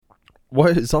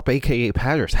What is up, aka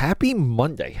Patters? Happy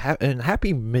Monday and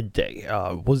happy midday.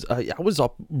 I was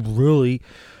up really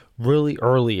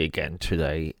early again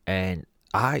today, and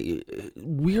I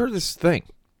weirdest thing,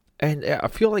 and I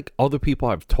feel like other people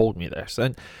have told me this,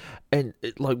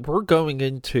 like we're going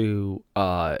into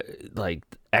like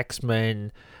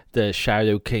X-Men, the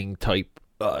Shadow King type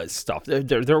stuff.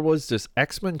 There was this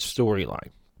X-Men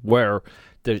storyline where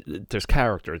there's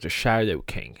character, the Shadow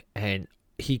King, and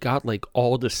he got like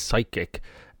all the psychic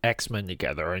X-Men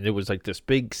together, and it was like this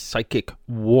big psychic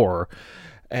war.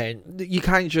 And you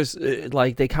kind of just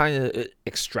like they kind of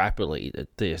extrapolated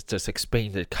this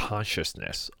expanded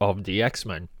consciousness of the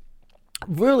X-Men.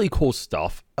 Really cool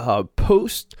stuff.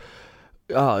 Post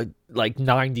like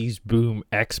 90s boom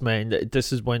X-Men.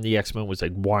 This is when the X-Men was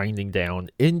like winding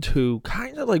down into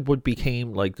kind of like what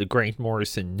became like the Grant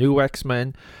Morrison new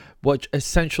X-Men, which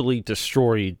essentially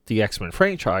destroyed the X-Men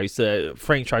franchise. The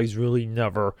franchise really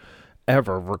never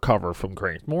ever recovered from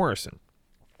Grant Morrison.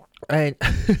 And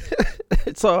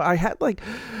so I had like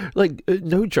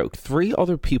no joke, 3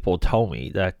 other people tell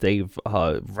me that they've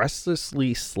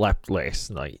restlessly slept last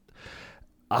night.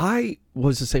 I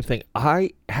was the same thing.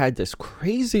 I had this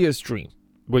craziest dream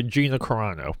with Gina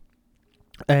Carano,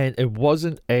 and it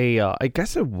wasn't I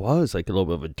guess it was like a little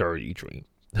bit of a dirty dream.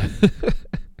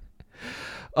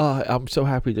 I'm so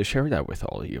happy to share that with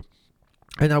all of you.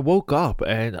 And I woke up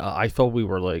and I thought we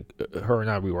were like, her and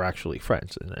I, we were actually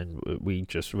friends. And we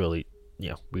just really,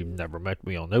 we've never met.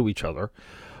 We all know each other.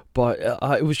 But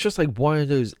it was just like one of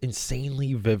those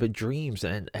insanely vivid dreams.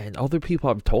 And other people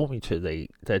have told me today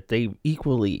that they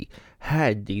equally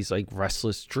had these like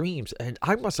restless dreams. And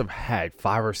I must have had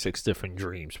 5 or 6 different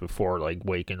dreams before like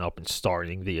waking up and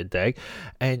starting the day.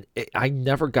 And I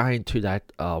never got into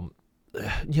that,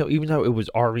 even though it was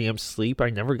REM sleep, I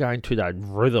never got into that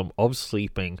rhythm of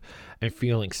sleeping and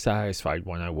feeling satisfied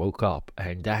when I woke up.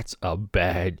 And that's a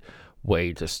bad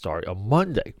way to start a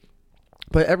Monday.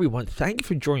 But everyone, thank you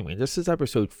for joining me. This is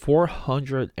episode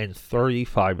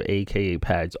 435, aka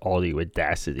Pad's Audio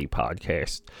Audacity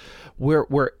podcast.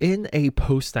 We're in a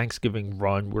post-Thanksgiving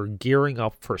run. We're gearing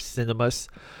up for Cinemas,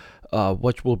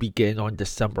 which will begin on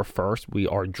December 1st. We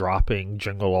are dropping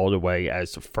Jingle All the Way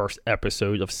as the first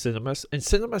episode of Cinemas. And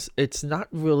Cinemas, it's not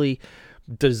really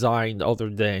designed other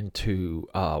than to,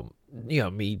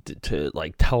 me to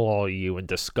like tell all of you and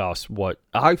discuss what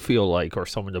I feel like are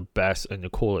some of the best and the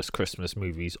coolest Christmas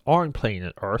movies on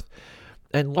planet Earth.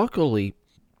 And luckily,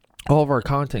 all of our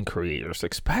content creators,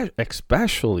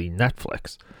 especially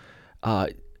Netflix,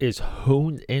 is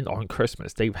honed in on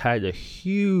Christmas. They've had a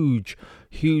huge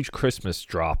Christmas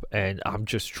drop, and I'm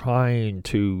just trying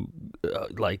to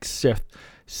sift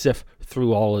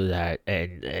through all of that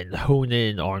and hone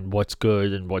in on what's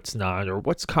good and what's not, or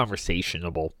what's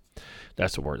conversationable.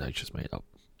 That's a word I just made up.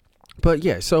 But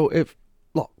yeah, so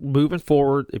moving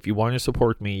forward, if you want to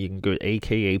support me, you can go to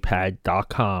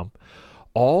akapad.com.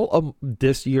 All of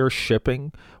this year's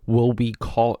shipping will be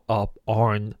caught up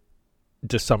on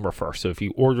December 1st. So if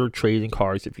you order trading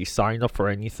cards, if you sign up for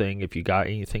anything, if you got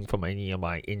anything from any of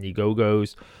my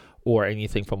Indiegogos or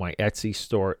anything from my Etsy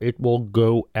store, it will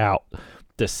go out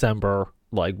December,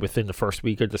 like within the first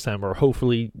week of December,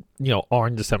 hopefully,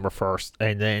 on December 1st.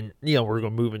 And then, we're going to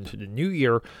move into the new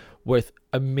year with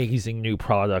amazing new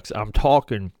products. I'm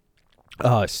talking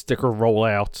sticker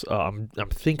rollouts. I'm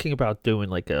thinking about doing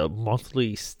like a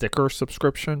monthly sticker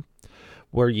subscription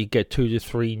where you get 2 to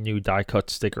 3 new die cut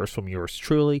stickers from yours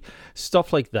truly,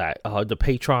 stuff like that. The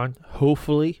Patreon,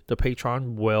 hopefully the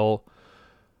Patreon will,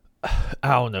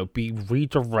 be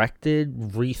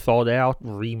redirected, rethought out,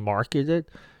 remarketed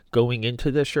going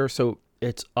into this year. So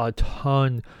it's a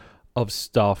ton of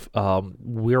stuff.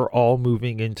 We're all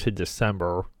moving into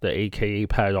December, the AKA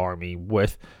Pad Army,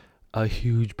 with a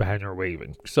huge banner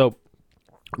waving. So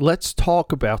let's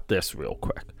talk about this real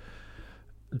quick.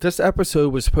 This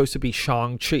episode was supposed to be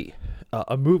Shang-Chi,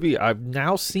 a movie I've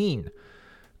now seen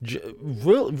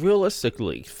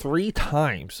realistically 3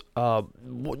 times. I'm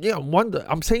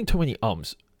saying too many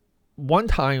ums. One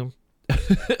time,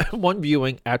 one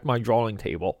viewing at my drawing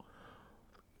table.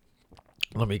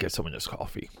 Let me get some of this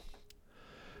coffee.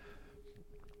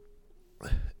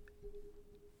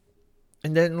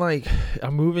 And then,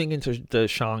 I'm moving into the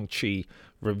Shang-Chi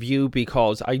review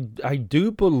because I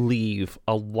do believe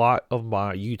a lot of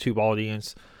my YouTube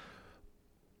audience,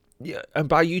 and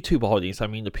by YouTube audience, I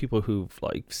mean the people who've,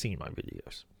 seen my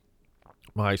videos.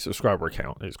 My subscriber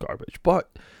count is garbage.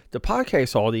 But the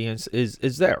podcast audience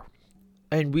is there.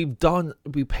 And we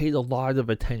paid a lot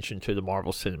of attention to the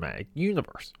Marvel Cinematic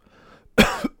Universe.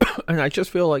 And I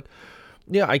just feel like,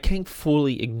 I can't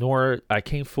fully ignore it. I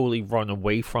can't fully run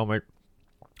away from it.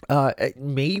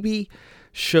 Maybe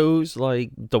shows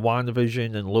like the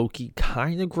WandaVision and Loki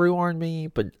kind of grew on me,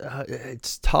 but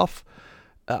it's tough.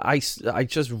 I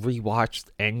just rewatched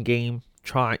Endgame,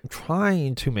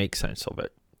 trying to make sense of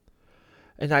it,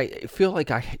 and I feel like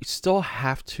I still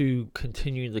have to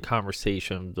continue the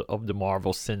conversation of the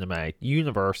Marvel Cinematic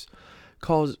Universe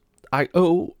because I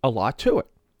owe a lot to it.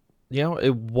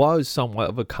 It was somewhat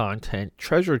of a content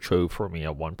treasure trove for me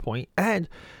at one point, and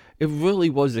it really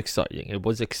was exciting. It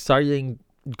was exciting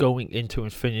going into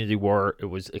Infinity War. It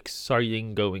was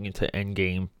exciting going into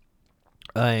Endgame,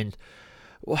 and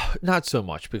well, not so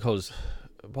much because,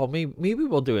 well, maybe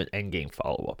we'll do an Endgame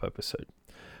follow-up episode.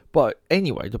 But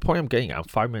anyway, the point I'm getting at, I'm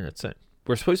 5 minutes in.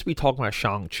 We're supposed to be talking about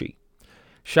Shang-Chi.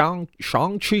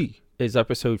 Shang-Chi is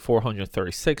episode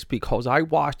 436 because I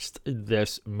watched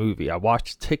this movie. I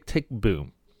watched Tick, Tick,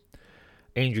 Boom.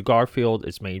 Andrew Garfield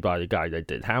is made by the guy that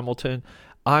did Hamilton.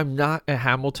 I'm not a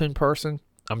Hamilton person.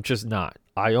 I'm just not.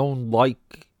 I don't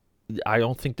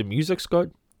think the music's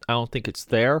good. I don't think it's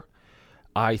there.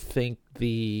 I think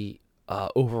the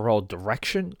overall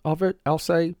direction of it, I'll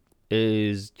say,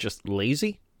 is just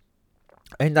lazy.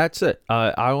 And that's it.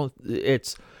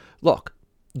 Look,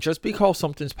 just because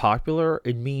something's popular,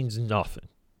 it means nothing.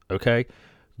 Okay?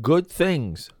 Good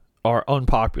things are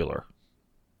unpopular.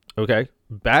 Okay?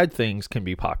 Bad things can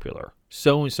be popular.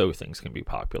 So-and-so things can be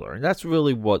popular. And that's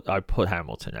really what I put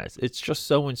Hamilton as. It's just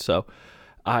so-and-so.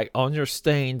 I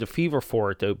understand the fever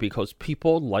for it, though, because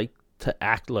people like to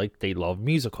act like they love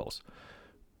musicals.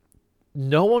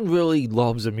 No one really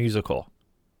loves a musical.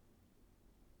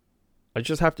 I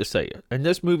just have to say it. And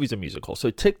this movie's a musical. So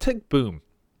Tick, Tick, Boom.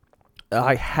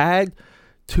 I had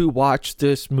to watch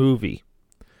this movie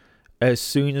as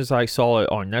soon as I saw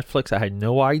it on Netflix. I had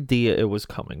no idea it was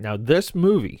coming. Now, this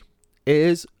movie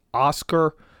is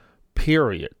Oscar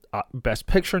period. Best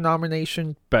Picture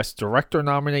nomination, Best Director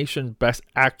nomination, Best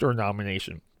Actor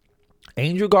nomination.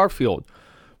 Andrew Garfield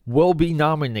will be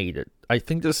nominated. I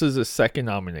think this is his second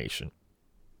nomination.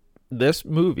 This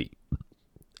movie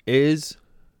is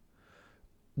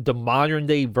the modern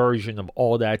day version of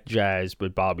All That Jazz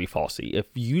with Bobby Fosse. If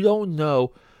you don't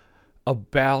know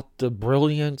about the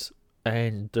brilliance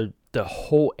and the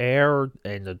whole air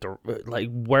and the like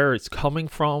where it's coming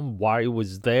from, why it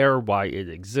was there, why it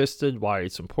existed, why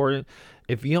it's important.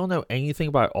 If you don't know anything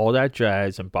about All That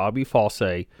Jazz and Bobby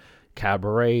Fosse,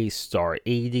 Cabaret, Star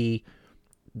 80,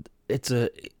 it's an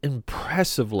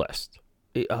impressive list.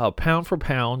 Pound for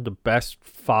pound, the best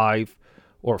 5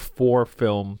 or 4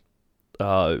 filmmaker.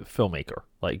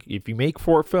 Like, if you make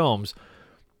 4 films,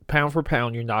 pound for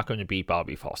pound, you're not going to beat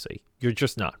Bobby Fosse. You're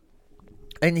just not.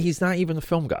 And he's not even a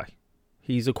film guy.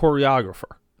 He's a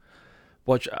choreographer,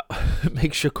 which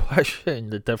makes you question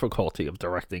the difficulty of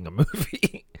directing a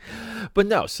movie. But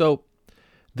no, so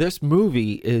this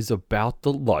movie is about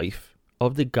the life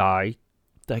of the guy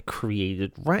that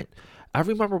created Rent. I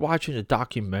remember watching a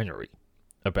documentary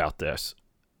about this,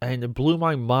 and it blew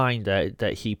my mind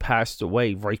that he passed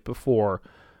away right before,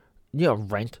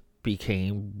 Rent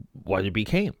became what it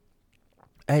became.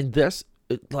 And this,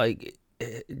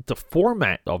 the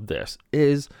format of this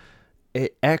is,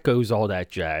 it echoes All That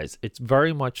Jazz. It's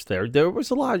very much there. There was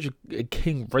a lot of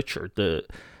King Richard,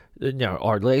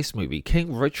 our latest movie.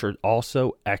 King Richard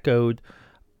also echoed,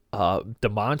 the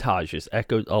montages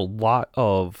echoed a lot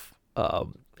of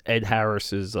Ed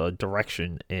Harris's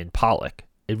direction in Pollock.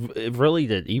 It really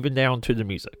did, even down to the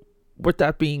music. With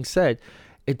that being said,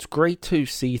 it's great to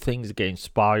see things get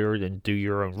inspired and do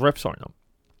your own riffs on them.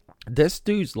 This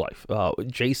dude's life,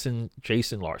 Jason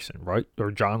Larson, right?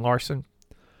 Or John Larson.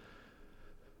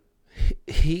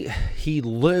 He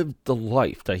lived the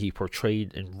life that he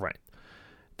portrayed in Rent.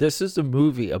 This is a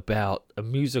movie about a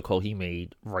musical he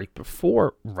made right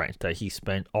before Rent that he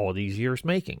spent all these years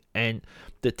making. And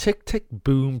the Tick, Tick,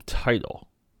 Boom title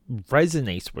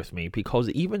resonates with me because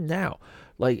even now,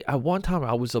 like, at one time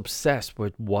I was obsessed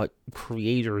with what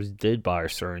creators did by a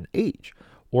certain age.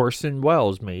 Orson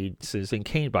Welles made Citizen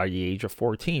Kane by the age of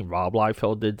 14. Rob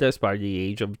Liefeld did this by the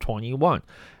age of 21.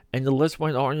 And the list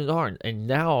went on and on. And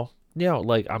now,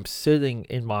 I'm sitting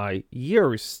in my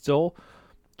years still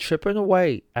chipping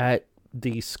away at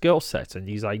these skill sets and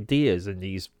these ideas and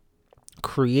these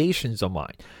creations of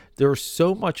mine. There's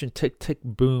so much in Tick, Tick,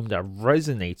 Boom that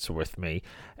resonates with me.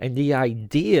 And the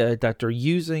idea that they're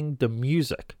using the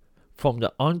music from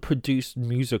the unproduced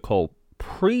musical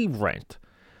pre-Rent,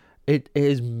 it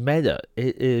is meta.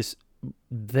 It is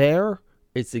there.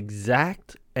 It's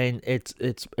exact, and it's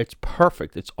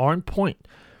perfect. It's on point.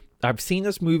 I've seen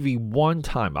this movie one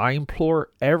time. I implore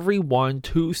everyone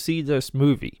to see this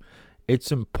movie.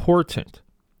 It's important.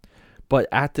 But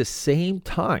at the same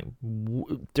time,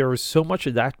 there is so much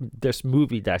of this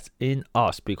movie that's in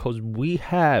us because we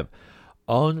have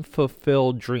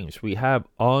unfulfilled dreams. We have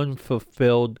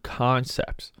unfulfilled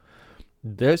concepts.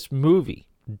 This movie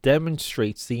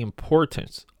demonstrates the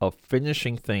importance of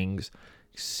finishing things,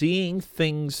 seeing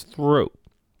things through,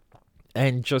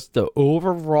 and just the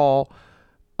overall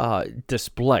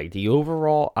display, the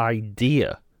overall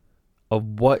idea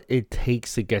of what it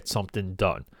takes to get something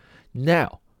done.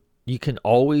 Now, you can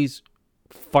always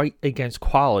fight against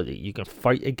quality. You can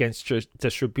fight against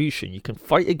distribution. You can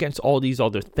fight against all these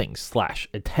other things,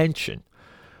 / attention.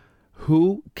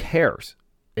 Who cares?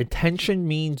 Attention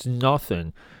means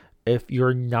nothing if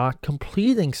you're not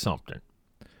completing something.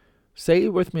 Say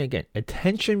it with me again.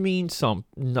 Attention means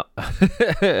no.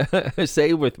 Say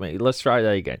it with me. Let's try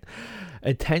that again.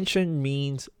 Attention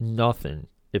means nothing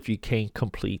if you can't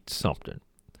complete something.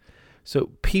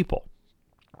 So people,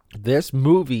 this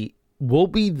movie will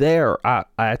be there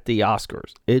at the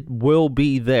Oscars. It will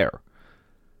be there.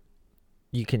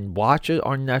 You can watch it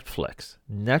on Netflix.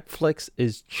 Netflix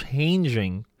is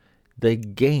changing the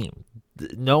game.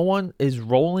 No one is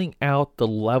rolling out the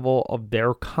level of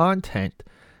their content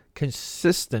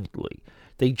consistently.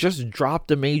 They just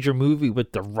dropped a major movie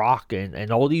with The Rock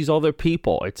and all these other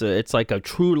people. It's like a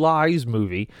True Lies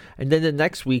movie, and then the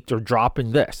next week they're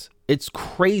dropping this. It's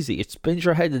crazy. It spins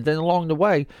your head, and then along the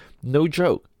way, no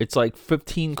joke, it's like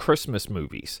 15 Christmas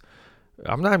movies.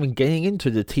 I'm not even getting into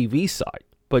the TV side,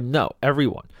 but no,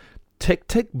 everyone. Tick,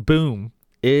 Tick, Boom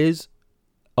is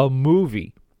a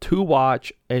movie to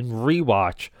watch and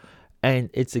rewatch, and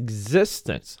its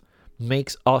existence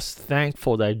makes us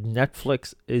thankful that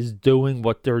Netflix is doing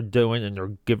what they're doing, and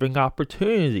they're giving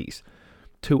opportunities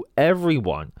to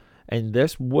everyone. And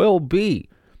this will be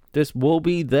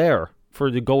there for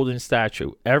the golden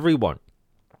statue. Everyone.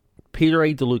 Peter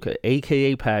A. DeLuca,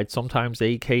 a.k.a. Pad, sometimes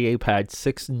a.k.a. Pad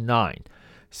 69,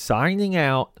 signing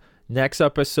out. Next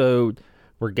episode,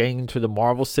 we're getting into the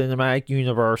Marvel Cinematic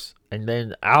Universe, and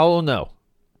then, I don't know,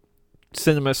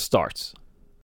 cinema starts.